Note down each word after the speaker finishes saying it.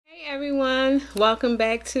Everyone, welcome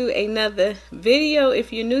back to another video.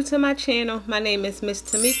 If you're new to my channel, my name is Miss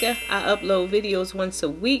Tamika. I upload videos once a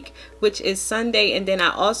week, which is Sunday, and then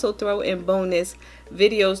I also throw in bonus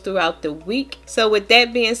videos throughout the week. So with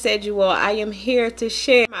that being said, you all, I am here to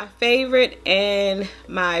share my favorite and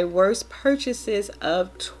my worst purchases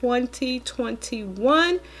of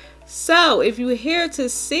 2021. So if you're here to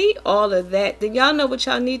see all of that, then y'all know what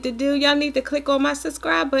y'all need to do. Y'all need to click on my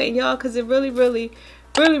subscribe button, y'all, because it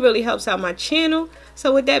really helps out my channel.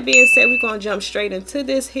 So with that being said, we're gonna jump straight into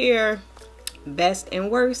this here best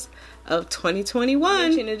and worst of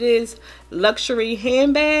 2021, and it is luxury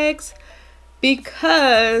handbags,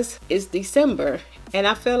 because it's December and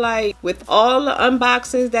I feel like with all the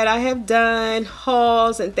unboxings that I have done,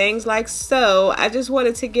 hauls and things like so, I just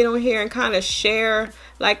wanted to get on here and kind of share,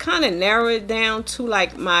 like kind of narrow it down to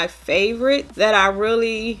like my favorite that I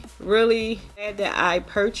really glad that I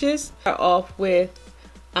purchased. Start off with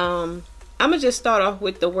I'm gonna just start off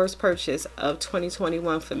with the worst purchase of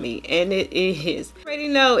 2021 for me, and it is, I already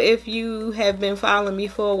know if you have been following me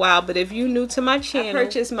for a while, but if you're new to my channel, I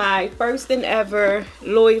purchased my first and ever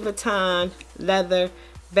Louis Vuitton leather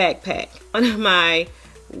backpack. One of my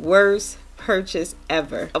worst purchase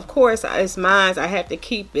ever. Of course, it's mine, I have to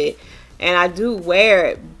keep it and I do wear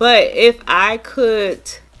it, but if I could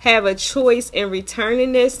have a choice in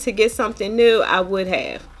returning this to get something new, I would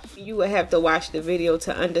have. You would have to watch the video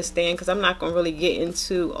to understand, because I'm not going to really get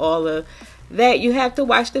into all of that. You have to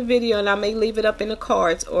watch the video, and I may leave it up in the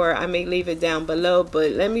cards or I may leave it down below.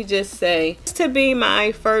 But let me just say, to be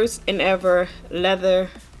my first and ever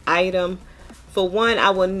leather item, for one,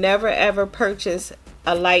 I will never ever purchase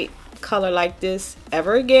a light color like this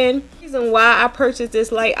ever again. The reason why I purchased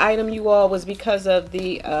this light item, you all, was because of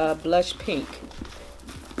the blush pink.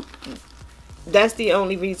 That's the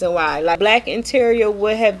only reason why. Like, black interior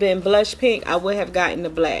would have been blush pink, I would have gotten the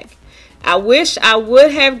black. I wish I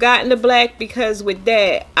would have gotten the black, because with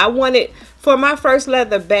that, I wanted, for my first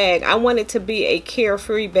leather bag, I wanted to be a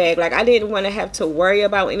carefree bag. Like, I didn't want to have to worry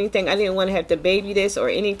about anything. I didn't want to have to baby this or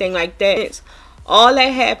anything like that. It's all that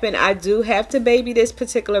happened. I do have to baby this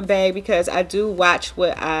particular bag, because I do watch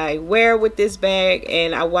what I wear with this bag,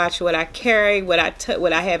 and I watch what I carry, what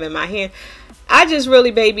I have in my hand. I just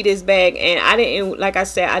really baby this bag, and I didn't, like I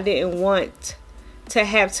said, I didn't want to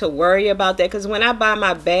have to worry about that, because when I buy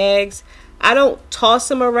my bags, I don't toss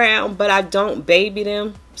them around, but I don't baby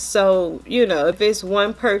them. So, you know, if it's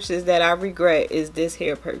one purchase that I regret, is this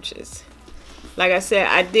here purchase. Like I said,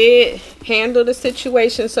 I did handle the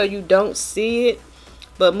situation so you don't see it,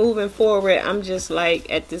 but moving forward, I'm just like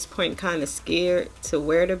at this point kind of scared to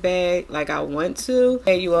wear the bag like I want to.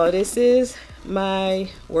 Hey you all, this is my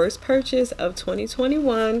worst purchase of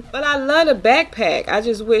 2021, but I love the backpack. I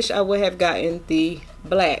just wish I would have gotten the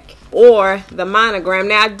black or the monogram.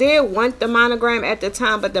 Now, I did want the monogram at the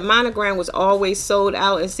time, but the monogram was always sold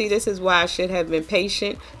out. And see, this is why I should have been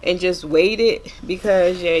patient and just waited,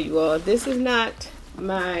 because yeah you all, this is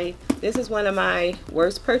one of my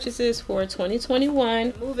worst purchases for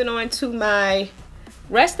 2021. Moving on to my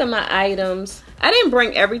rest of my items, I didn't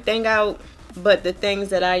bring everything out, but the things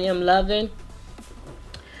that I am loving.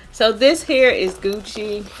 So this here is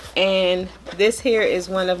Gucci, and this here is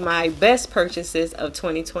one of my best purchases of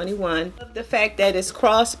 2021. I love the fact that it's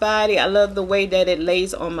crossbody. I love the way that it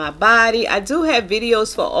lays on my body. I do have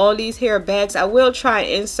videos for all these hair bags. I will try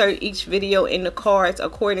and insert each video in the cards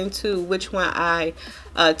according to which one I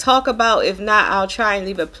talk about. If not, I'll try and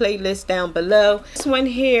leave a playlist down below. This one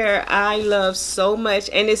here I love so much,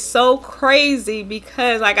 and it's so crazy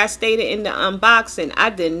because, like I stated in the unboxing, I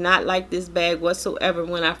did not like this bag whatsoever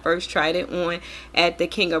when I first tried it on at the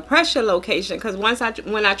King of Prussia location, because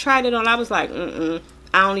when I tried it on, I was like, I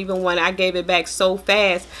don't even want it. I gave it back so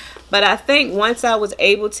fast. But I think once I was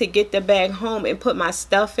able to get the bag home and put my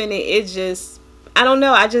stuff in it, it just, I don't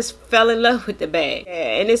know, I just fell in love with the bag. Yeah,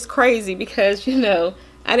 and it's crazy because, you know,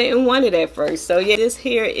 I didn't want it at first. So yeah, this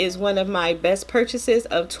here is one of my best purchases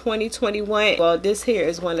of 2021. Well, this here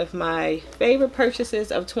is one of my favorite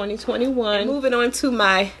purchases of 2021. And moving on to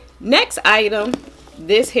my next item,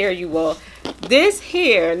 this here you all. This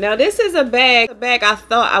here, now this is a bag I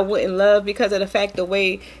thought I wouldn't love because of the fact the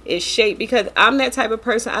way it's shaped, because I'm that type of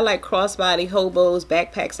person. I like crossbody hobos,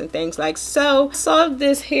 backpacks and things like so. Saw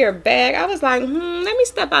this here bag, I was like, let me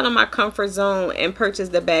step out of my comfort zone and purchase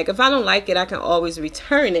the bag. If I don't like it, I can always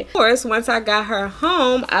return it. Of course, once I got her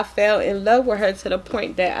home, I fell in love with her to the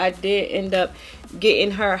point that I did end up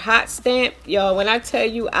getting her hot stamp. Y'all, when I tell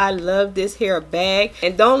you I love this here bag,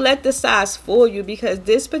 and don't let the size fool you, because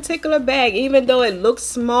this particular bag, even though it looks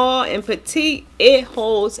small and petite, it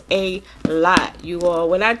holds a lot, you all.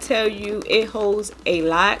 When I tell you it holds a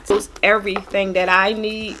lot, it holds everything that I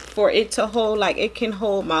need for it to hold. Like, it can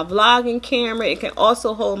hold my vlogging camera, it can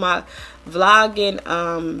also hold my vlogging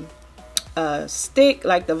stick,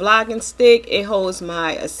 like the vlogging stick. It holds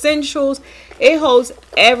my essentials. It holds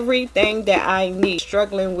everything that I need.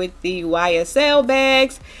 Struggling with the YSL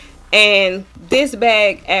bags, and this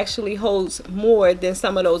bag actually holds more than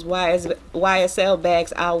some of those YSL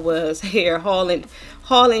bags I was here hauling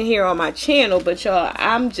here on my channel. But y'all,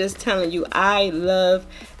 I'm just telling you, I love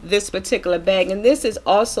this particular bag, and this is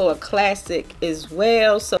also a classic as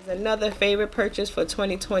well. So another favorite purchase for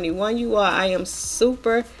 2021, you all. I am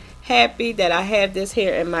super happy that I have this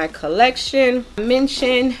here in my collection. I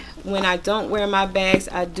mentioned when I don't wear my bags,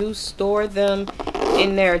 I do store them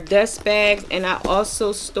in their dust bags, and I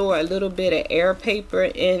also store a little bit of air paper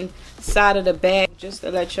inside of the bag. Just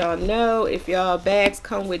to let y'all know, if y'all bags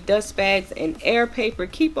come with dust bags and air paper,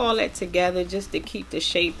 keep all that together just to keep the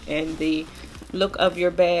shape and the look of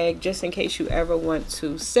your bag, just in case you ever want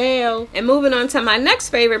to sell. And moving on to my next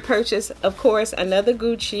favorite purchase, of course, another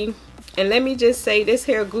Gucci. And let me just say, this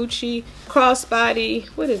here Gucci crossbody,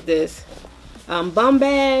 what is this, bum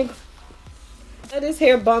bag. This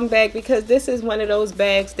here bum bag, because this is one of those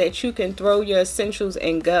bags that you can throw your essentials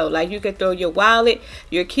and go. Like, you can throw your wallet,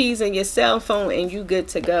 your keys, and your cell phone, and you good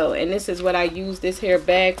to go. And this is what I use this here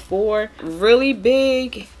bag for. Really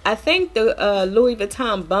big. I think the Louis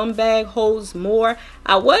Vuitton bum bag holds more.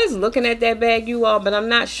 I was looking at that bag, you all, but I'm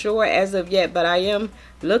not sure as of yet. But I am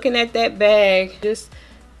looking at that bag. Just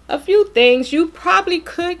a few things. You probably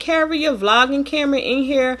could carry your vlogging camera in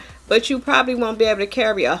here, but you probably won't be able to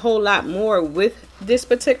carry a whole lot more with this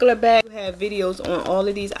particular bag. I have videos on all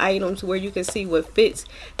of these items where you can see what fits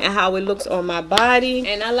and how it looks on my body.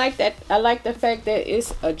 And I like that. I like the fact that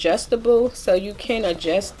it's adjustable, so you can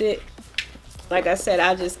adjust it. Like I said,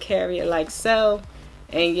 I just carry it like so.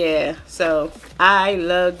 And yeah, so I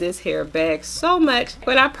love this hair bag so much.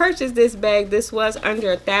 When I purchased this bag, this was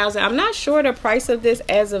under $1,000. I'm not sure the price of this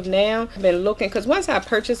as of now. I've been looking, because once I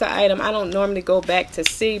purchase an item, I don't normally go back to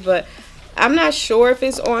see, but I'm not sure if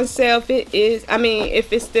it's on sale. If it is, I mean,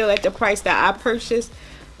 if it's still at the price that I purchased,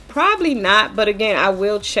 probably not. But again, I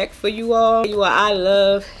will check for you all. I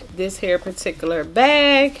love this here particular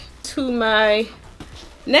bag. To my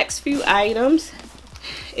next few items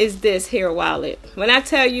is this here wallet. When I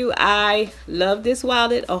tell you I love this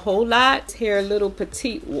wallet a whole lot, here little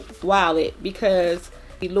petite wallet, because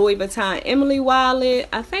the Louis Vuitton Emily wallet,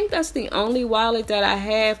 I think that's the only wallet that I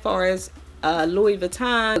have far as Louis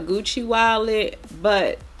Vuitton Gucci wallet.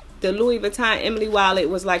 But the Louis Vuitton Emily wallet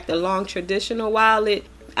was like the long traditional wallet.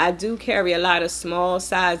 I do carry a lot of small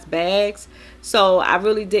size bags, so I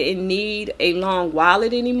really didn't need a long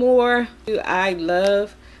wallet anymore. I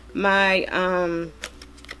love my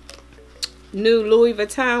new Louis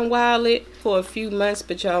Vuitton wallet for a few months,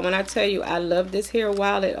 but y'all, when I tell you I love this here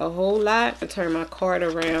wallet a whole lot. I turn my card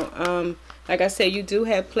around. Like I said, you do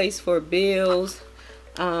have place for bills.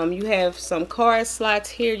 You have some card slots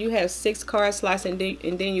here. You have 6 card slots, and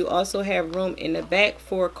then you also have room in the back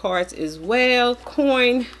for cards as well.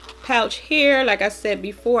 Coin pouch here. Like I said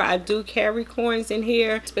before, I do carry coins in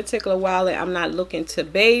here. This particular wallet, I'm not looking to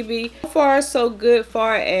baby. So far so good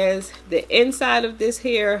far as the inside of this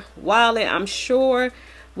here wallet. I'm sure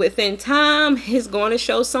within time it's going to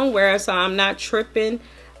show somewhere, so I'm not tripping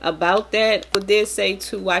about that. I did say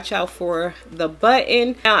to watch out for the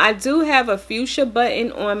button. Now, I do have a fuchsia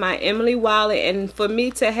button on my Emily wallet, and for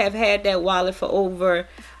me to have had that wallet for over,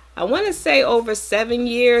 I want to say over 7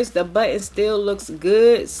 years, the button still looks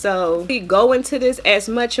good. So I go into this as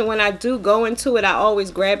much, and when I do go into it, I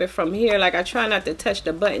always grab it from here. Like, I try not to touch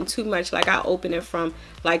the button too much. Like, I open it from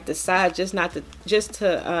like the side, just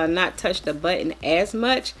to not touch the button as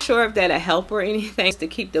much. Not sure if that'll help or anything to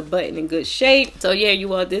keep the button in good shape. So yeah,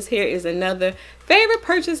 you all, this here is another favorite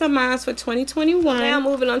purchase of mine for 2021. Now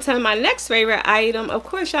moving on to my next favorite item. Of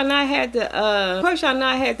course, y'all not had to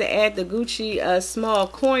add the Gucci small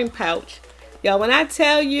coin pouch. Y'all, when I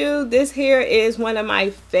tell you, this here is one of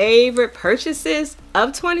my favorite purchases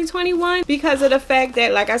of 2021 because of the fact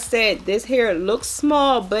that, like I said, this here looks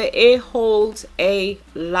small, but it holds a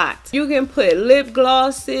lot. You can put lip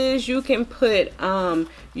glosses, you can put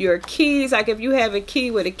your keys. Like if you have a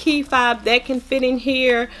key with a key fob, that can fit in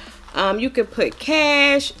here. You can put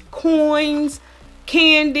cash, coins,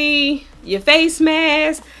 candy, your face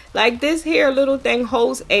mask. Like this here little thing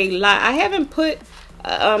holds a lot. I haven't put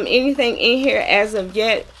anything in here as of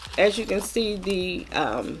yet. As you can see, the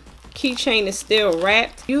keychain is still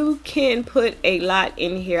wrapped. You can put a lot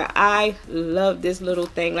in here. I love this little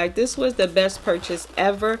thing. Like, this was the best purchase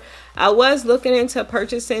ever. I was looking into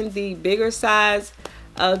purchasing the bigger size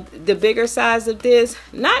of this.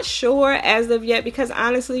 Not sure as of yet, because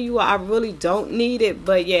honestly, you all, I really don't need it.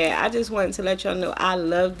 But yeah, I just wanted to let y'all know I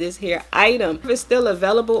love this here item. It's still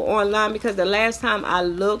available online, because the last time I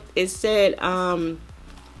looked, it said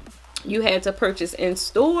you had to purchase in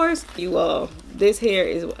stores. You all, this here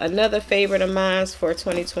is another favorite of mine for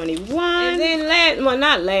 2021. And then well,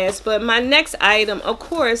 not last, but my next item, of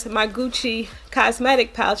course, my Gucci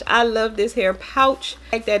cosmetic pouch. I love this here pouch.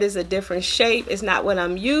 Like, that is a different shape. It's not what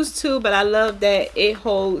I'm used to, but I love that it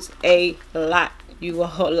holds a lot. You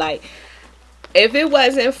all, like, if it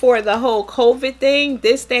wasn't for the whole COVID thing,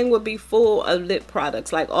 this thing would be full of lip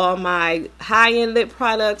products. Like, all my high-end lip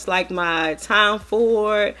products, like my Tom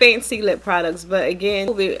Ford fancy lip products. But again,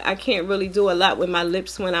 I can't really do a lot with my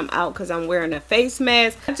lips when I'm out, because I'm wearing a face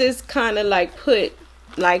mask. I just kind of like put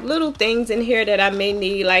like little things in here that I may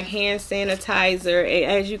need, like hand sanitizer.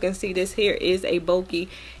 And as you can see, this here is a bulky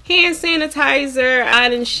hand sanitizer,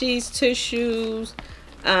 iron sheets, tissues,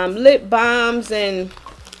 lip balms, and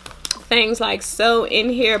things like so in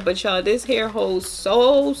here. But y'all, this here holds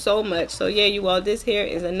so much. So yeah, you all, this here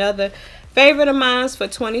is another favorite of mine for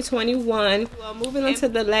 2021. Well, moving on to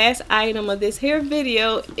the last item of this here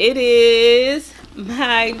video, it is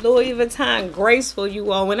my Louis Vuitton Graceful.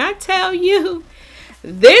 You all, when I tell you,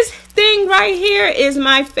 this thing right here is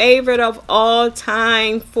my favorite of all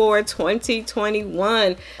time for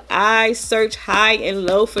 2021. I searched high and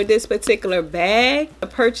low for this particular bag. I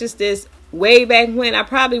purchased this way back when. I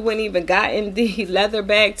probably wouldn't even gotten the leather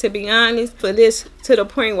bag, to be honest, for this, to the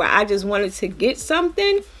point where I just wanted to get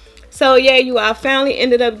something. So yeah, you all, I finally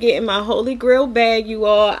ended up getting my Holy Grail bag. You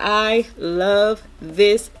all, I love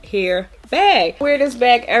this here bag. I wear this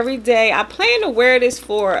bag every day. I plan to wear this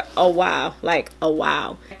for a while, like a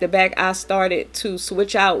while. The bag I started to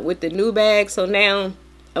switch out with the new bag, so now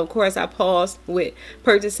of course I paused with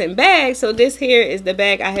purchasing bags. So this here is the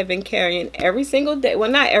bag I have been carrying every single day. Well,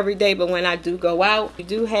 not every day, but when I do go out. You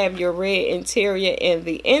do have your red interior and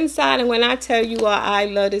the inside, and when I tell you all, I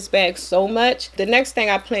love this bag so much. The next thing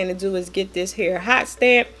I plan to do is get this here hot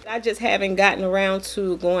stamp. I just haven't gotten around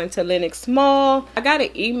to going to Lenox Mall. I got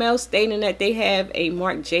an email stating that they have a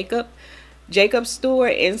Marc Jacobs store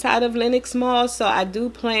inside of Lenox Mall, so I do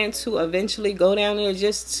plan to eventually go down there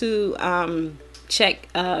just to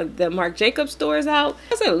check the Marc Jacobs stores out.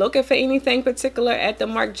 I wasn't looking for anything particular at the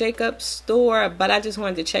Marc Jacobs store, but I just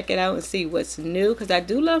wanted to check it out and see what's new, because I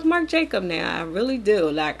do love Marc Jacobs now. I really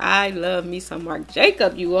do. Like, I love me some Marc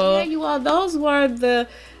Jacobs, you all. Yeah, you all, those were the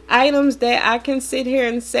items that I can sit here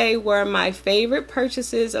and say were my favorite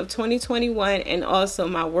purchases of 2021, and also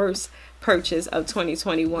my worst purchase of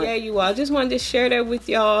 2021. Yeah, you all, I just wanted to share that with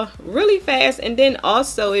y'all really fast. And then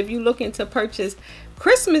also, if you're looking to purchase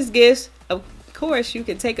Christmas gifts, of course you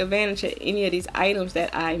can take advantage of any of these items that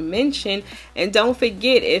I mentioned. And don't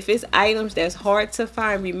forget, if it's items that's hard to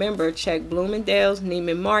find, remember, check Bloomingdale's,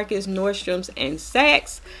 Neiman Marcus, Nordstrom's, and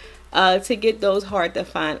Saks to get those hard to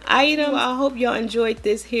find items. Well, I hope y'all enjoyed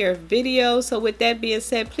this here video. So with that being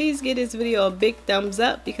said, please give this video a big thumbs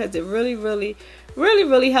up, because it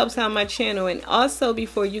really helps out my channel. And also,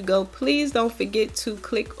 before you go, please don't forget to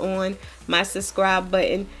click on my subscribe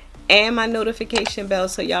button and my notification bell,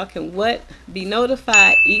 so y'all can be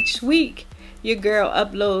notified each week your girl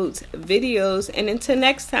uploads videos. And until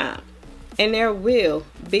next time, and there will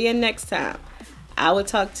be a next time, I will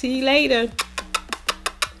talk to you later.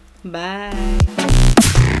 Bye.